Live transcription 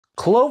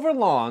Clover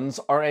lawns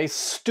are a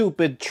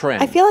stupid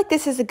trend. I feel like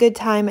this is a good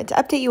time to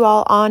update you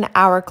all on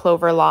our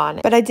clover lawn,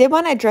 but I did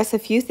want to address a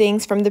few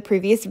things from the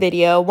previous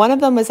video. One of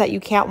them was that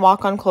you can't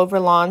walk on clover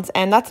lawns,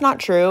 and that's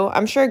not true.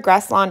 I'm sure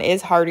grass lawn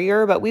is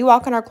hardier, but we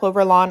walk on our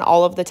clover lawn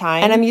all of the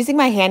time, and I'm using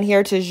my hand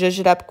here to zhuzh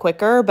it up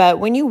quicker, but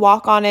when you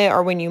walk on it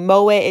or when you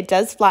mow it, it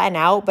does flatten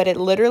out, but it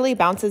literally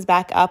bounces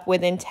back up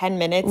within 10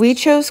 minutes. We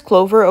chose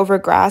clover over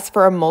grass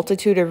for a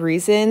multitude of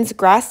reasons.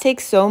 Grass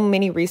takes so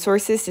many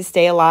resources to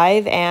stay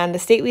alive, and the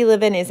state we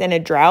live in is in a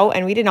drought,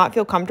 and we did not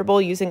feel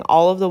comfortable using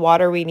all of the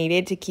water we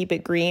needed to keep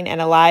it green and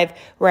alive,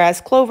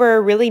 whereas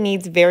clover really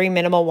needs very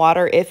minimal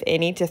water, if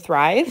any, to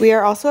thrive. We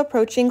are also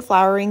approaching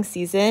flowering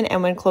season,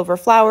 and when clover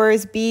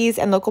flowers, bees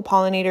and local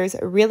pollinators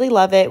really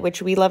love it,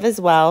 which we love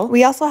as well.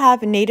 We also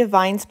have native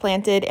vines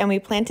planted, and we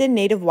planted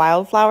native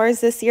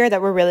wildflowers this year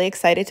that we're really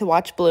excited to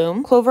watch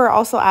bloom. Clover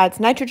also adds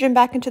nitrogen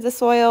back into the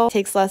soil,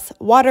 takes less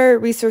water,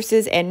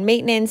 resources, and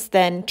maintenance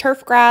than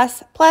turf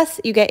grass,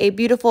 plus you get a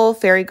beautiful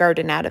fairy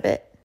garden out of it.